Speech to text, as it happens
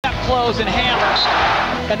close and hammers,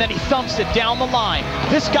 and then he thumps it down the line.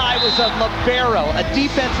 This guy was a libero, a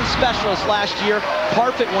defensive specialist last year.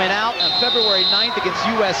 Parfit went out on February 9th against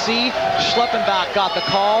USC. Schleppenbach got the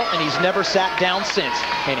call, and he's never sat down since.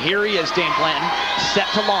 And here he is, Dane Blanton, set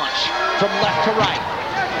to launch from left to right.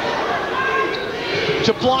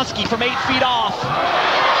 Jablonski from 8 feet off.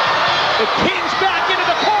 It pings back into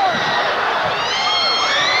the court.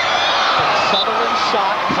 Sutherland's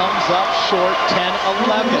shot comes up short,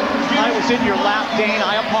 10-11. I was in your lap, Dane.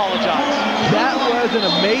 I apologize. That was an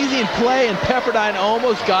amazing play, and Pepperdine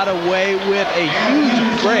almost got away with a huge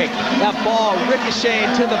break. That ball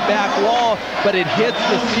ricocheting to the back wall, but it hits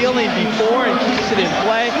the ceiling before and keeps it in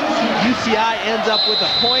play. UCI ends up with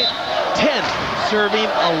a point, 10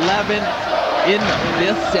 serving 11 in the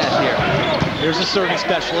 5th set here. Here's a serving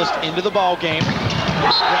specialist into the ball game.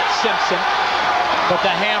 Brett Simpson. But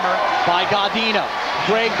the hammer by Gaudino.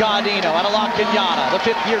 Greg Gaudino out of La Cañada, the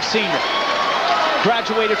 5th-year senior.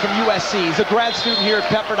 Graduated from USC. He's a grad student here at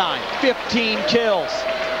Pepperdine. 15 kills,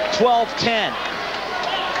 12-10.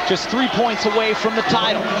 Just 3 points away from the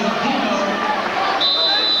title.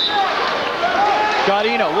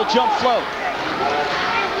 Gaudino will jump float.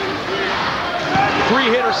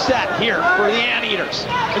 3-hitter set here for the Anteaters.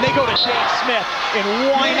 And they go to Dave Smith, and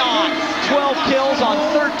why not? 12 kills on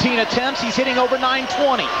 13 attempts. He's hitting over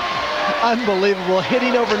 920. Unbelievable,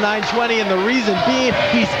 hitting over 920, and the reason being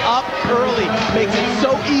he's up early. Makes it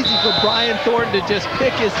so easy for Brian Thornton to just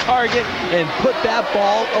pick his target and put that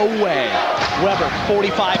ball away. Weber,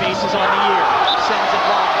 45 aces on the year. Sends it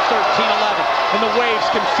long, 13-11. And the Waves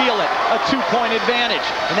can feel it, a 2-point advantage.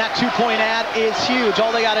 And that 2-point ad is huge.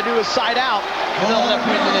 All they got to do is side out, and they'll end up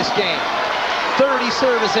winning this game. 30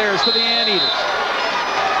 service errors for the Anteaters.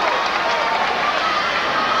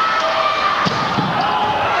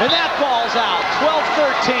 And that ball's out,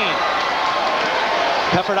 12-13.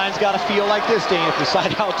 Pepperdine's got to feel like this, Dane. If we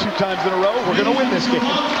side out 2 times in a row, we're going to win this game.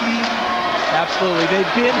 Absolutely.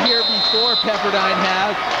 They've been here before, Pepperdine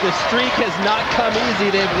has. The streak has not come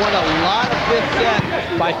easy. They've won a lot of 5th set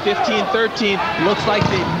by 15-13. Looks like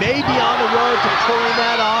they may be on the road to pulling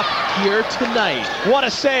that off here tonight. What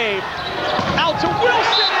a save. Out to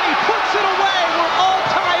Wilson, and he puts it away. We're all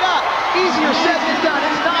tied up. Easier said than done.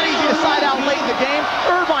 It's not easy to side out late in the game.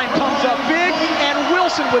 Irvine comes up big, and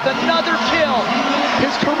Wilson with another kill.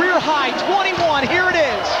 His career high, 21. Here it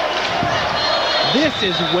is. This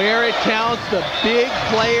is where it counts. The big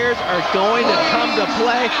players are going to come to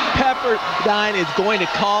play. Pepperdine is going to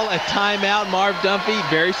call a timeout. Marv Dunphy,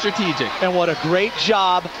 very strategic. And what a great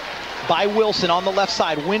job by Wilson on the left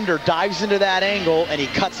side. Winder dives into that angle, and he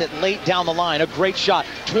cuts it late down the line. A great shot.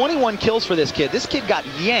 21 kills for this kid. This kid got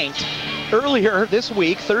yanked earlier this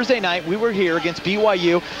week, Thursday night. We were here against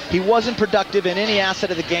BYU. He wasn't productive in any asset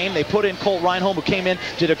of the game. They put in Colt Reinholm, who came in,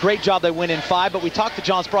 did a great job. They went in 5, but we talked to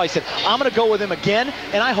John Sproul. He said, I'm going to go with him again,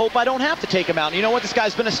 and I hope I don't have to take him out. And you know what? This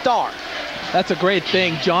guy's been a star. That's a great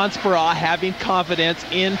thing. John Sproul having confidence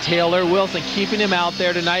in Taylor Wilson, keeping him out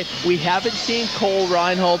there tonight. We haven't seen Cole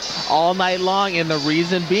Reinhold all night long, and the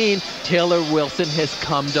reason being Taylor Wilson has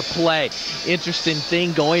come to play. Interesting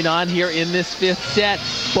thing going on here in this 5th set.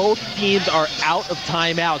 Both teams are out of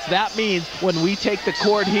timeouts. That means when we take the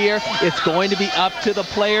court here, it's going to be up to the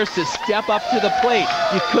players to step up to the plate.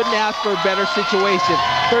 You couldn't ask for a better situation.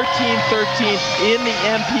 13-13 in the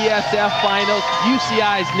MPSF finals.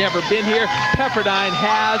 UCI's never been here. Pepperdine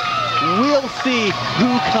has. We'll see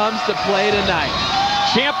who comes to play tonight.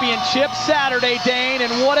 Championship Saturday, Dane,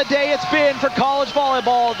 and what a day it's been for college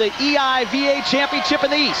volleyball. The EIVA Championship in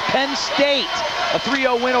the East. Penn State, a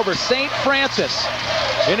 3-0 win over St. Francis.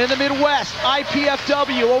 And in the Midwest,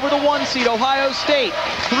 IPFW over the 1 seed, Ohio State.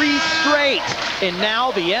 3 straight. And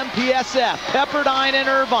now the MPSF, Pepperdine and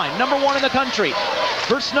Irvine, #1 in the country,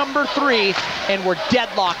 versus #3, and we're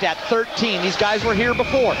deadlocked at 13. These guys were here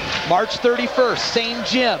before. March 31st, St.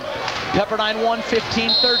 Jim. Pepperdine won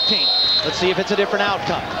 15-13. Let's see if it's a different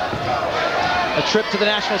outcome. A trip to the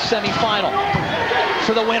national semifinal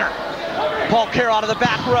for the winner. Paul Carroll out of the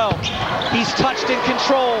back row. He's touched and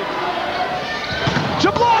controlled.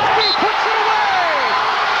 Jablonski puts it away!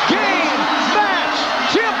 Game, match,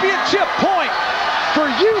 championship point for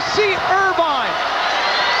UC Irvine.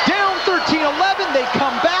 Down 13-11, they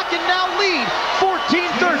come back and now lead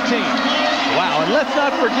 14-13. Wow, and let's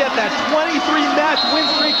not forget that 23-match win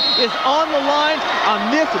streak is on the line on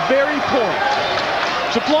this very point.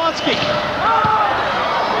 Jablonski.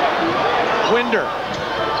 Winder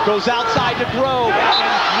goes outside to Grove,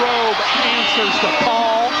 and Grove answers the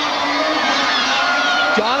call.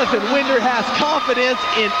 Jonathan Winder has confidence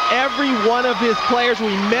in every one of his players.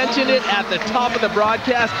 We mentioned it at the top of the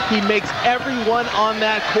broadcast. He makes everyone on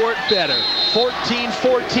that court better.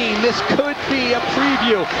 14-14. This could be a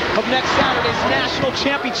preview of next Saturday's national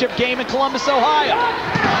championship game in Columbus, Ohio.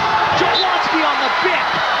 Jablonski on the bit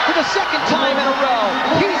for the second time in a row.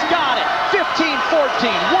 He's got it.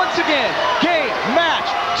 15-14. Once again, game, match,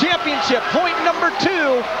 championship. Point number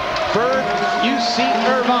 2 for UC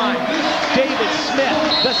Irvine. David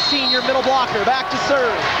Smith, the senior middle blocker, back to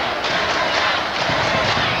serve.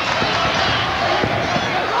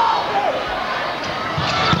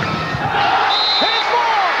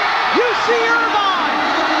 UC Irvine!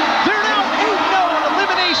 They're now 8-0 in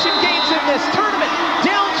elimination games in this tournament.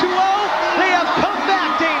 Down 2-0, they have come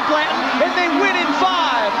back, Dane Blanton, and they win in 5.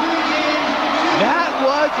 That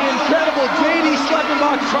was incredible. J.D.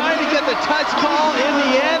 Schleppenbach trying to get the touch call in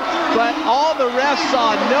the end, but all the refs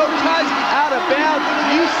saw no touch, out of bounds.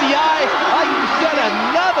 UCI, like you said,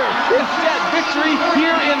 another 5th set victory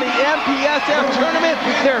here in the MPSF tournament,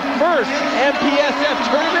 their first MPSF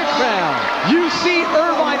tournament crown. UC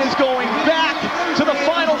Irvine is going back to the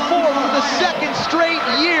Final Four for the 2nd straight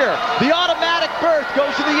year. The automatic berth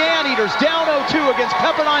goes to the Anteaters, down 0-2 against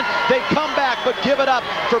Pepperdine. They come back, but give it up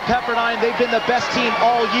for Pepperdine. They've been the best team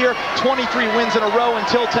all year, 23 wins in a row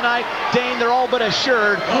until tonight. Dane, they're all but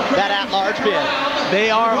assured that at-large bid. They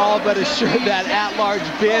are all but assured that at-large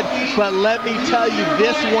bid, but let me tell you,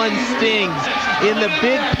 this one stings. In the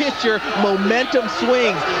big picture, momentum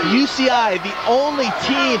swings. UCI, the only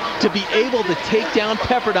team to be able to take down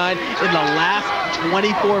Pepperdine in the last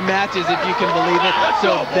 24 matches, if you can believe it.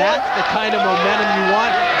 So that's the kind of momentum you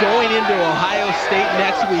want going into Ohio State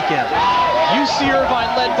next weekend. UC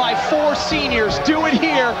Irvine led by 4 seniors. Do it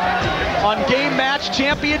here on Game Match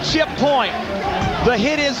Championship Point. The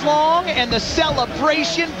hit is long and the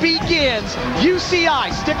celebration begins.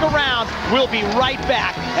 UCI, stick around. We'll be right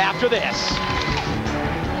back after this.